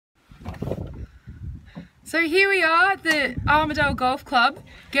So here we are at the Armadale Golf Club,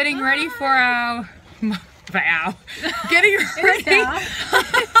 getting ready for our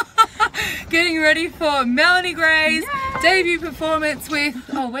getting ready for Melanie Gray's debut performance with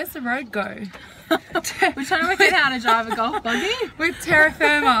where's the road go? We're trying to work out how to drive a golf buggy with Terra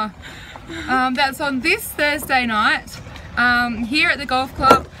Firma. That's on this Thursday night here at the golf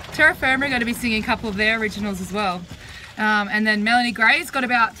club. Terra Firma are going to be singing a couple of their originals as well, and then Melanie Gray's got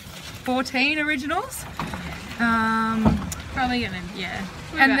about 14 originals. probably gonna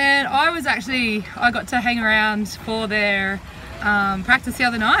And then I got to hang around for their practice the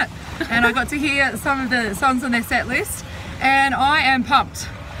other night, and I got to hear some of the songs on their set list, and I am pumped.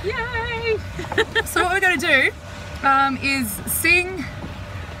 Yay! So what we're going to do is sing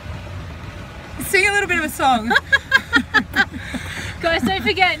a little bit of a song. Guys, don't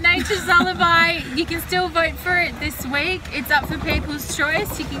forget Nature's Lullaby. You can still vote for it this week. It's up for people's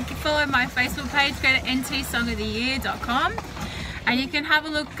choice. You can follow my Facebook page, go to ntsongoftheyear.com, and you can have a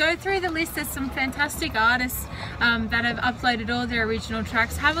look, go through the list. There's some fantastic artists that have uploaded all their original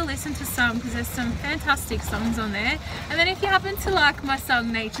tracks. Have a listen to some, because there's some fantastic songs on there. And then if you happen to like my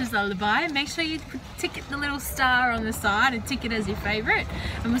song Nature's Lullaby, make sure you tick the little star on the side and tick it as your favourite,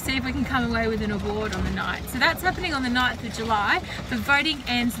 and we'll see if we can come away with an award on the night. So that's happening on the 9th of July, but voting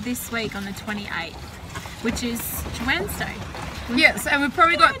ends this week on the 28th, which is Wednesday. Yes, and we've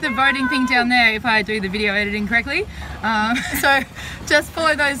probably got the voting thing down there if I do the video editing correctly. So just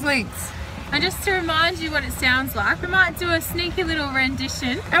follow those links. And just to remind you what it sounds like, we might do a sneaky little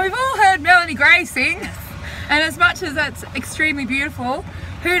rendition. And we've all heard Melanie Gray sing, and as much as that's extremely beautiful,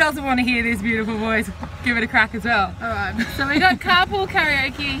 who doesn't want to hear this beautiful voice? Give it a crack as well. Alright, so we got carpool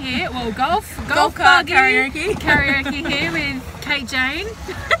karaoke here, well golf cart buggy karaoke here with Kate Jane.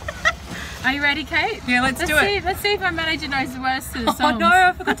 Are you ready, Kate? Yeah, let's do it. Let's see if my manager knows the words to the songs. Oh no,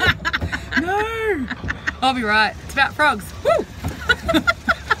 I forgot to... No! I'll be right. It's about frogs. Woo!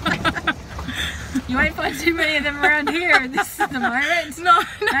 You won't find too many of them around here. This is the moment. No.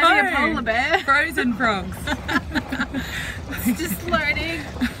 Maybe a polar bear. Frozen frogs. It's just loading.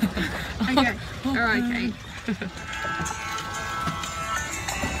 Okay. Alright, Kate.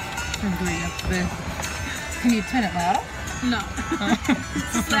 Can you turn it louder? No.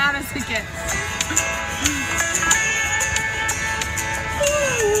 It's as loud as it gets.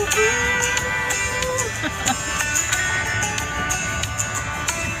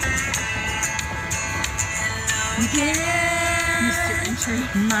 Mr. Entry.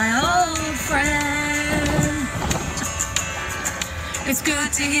 My old friend, it's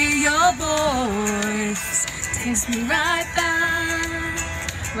good to hear your voice. Takes me right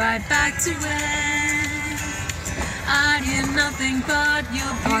back to when I hear nothing but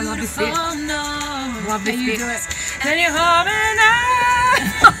your beautiful note. Love this bit. Do it. Then you harmonize.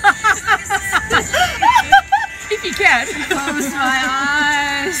 If you can. Close my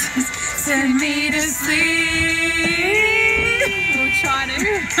eyes. Send me to sleep. We'll try to.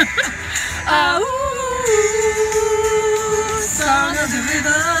 Oh, song of the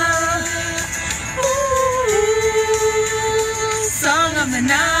river. Ooh, song of the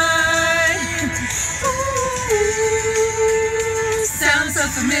night. Ooh, sounds so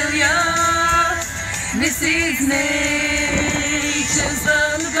familiar. This is nature's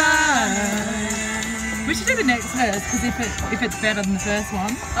lullaby. We should do the next verse, because if it's better than the first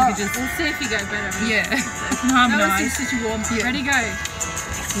one, we'll see if you go better. Harmonise. That was such a warm up. Ready, go.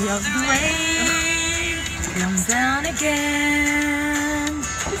 The rain comes down again.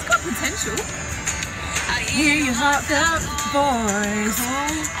 It's got potential. I hear your heartfelt voice.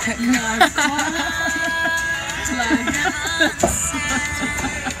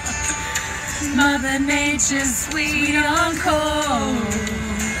 Mother Nature's sweet encore,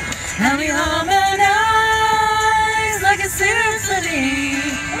 and we harmonize like a symphony.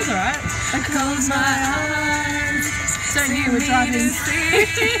 That was alright. I close my eyes, so you were driving.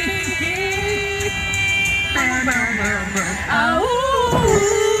 Oh,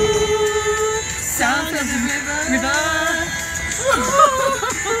 sound of the river.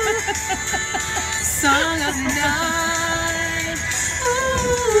 Song of the night.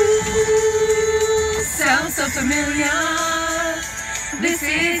 Ooh, sounds so familiar. This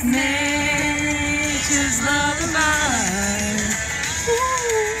is nature's lullaby.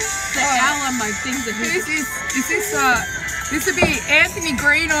 The owl on my things are This would be Anthony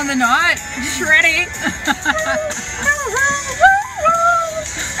Green on the night, shredding.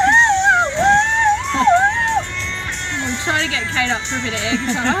 We'll try to get Kate up for a bit of air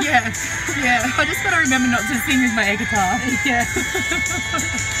guitar. Yeah. I just got to remember not to sing with my air guitar. Yeah.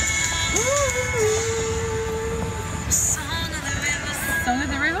 Song of the river. Song of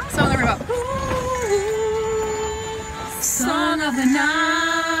the river? Song of the river. song of the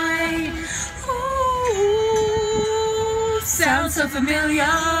night. Ooh, sounds so familiar.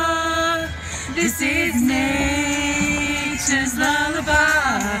 This is nature's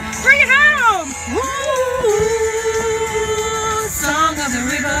lullaby. Bring it home! Ooh, song of the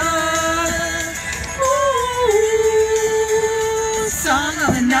river. Ooh, song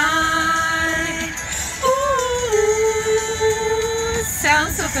of the night. Ooh,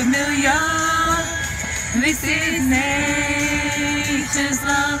 sounds so familiar. This is nature's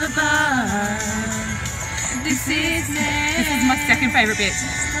lullaby. This is My second favourite bit.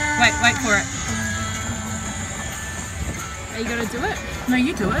 Wait for it. Are you gonna do it? No,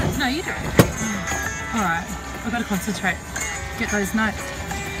 you do it. No, you do it. Alright, I've got to concentrate. Get those notes.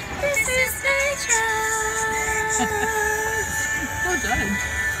 This is nature. Well done.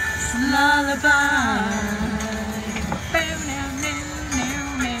 Lullaby.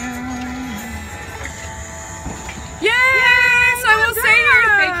 Yay! So we'll see you.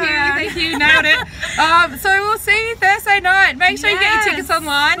 Thank you. Nailed it. So we'll see you Thursday night. Make sure you get your tickets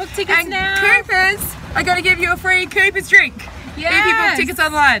online. Book tickets and now. Coopers are going to give you a free Coopers drink if you book tickets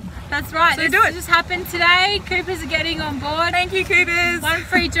online. That's right. So this do it. just happened today. Coopers are getting on board. Thank you, Coopers. One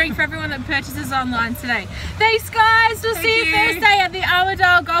free drink for everyone that purchases online today. Thanks, guys. We'll see you Thursday at the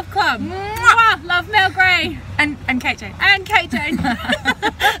Armadale Golf Club. Mwah. Love, Mel Gray. And Kate Jane. And Kate Jane.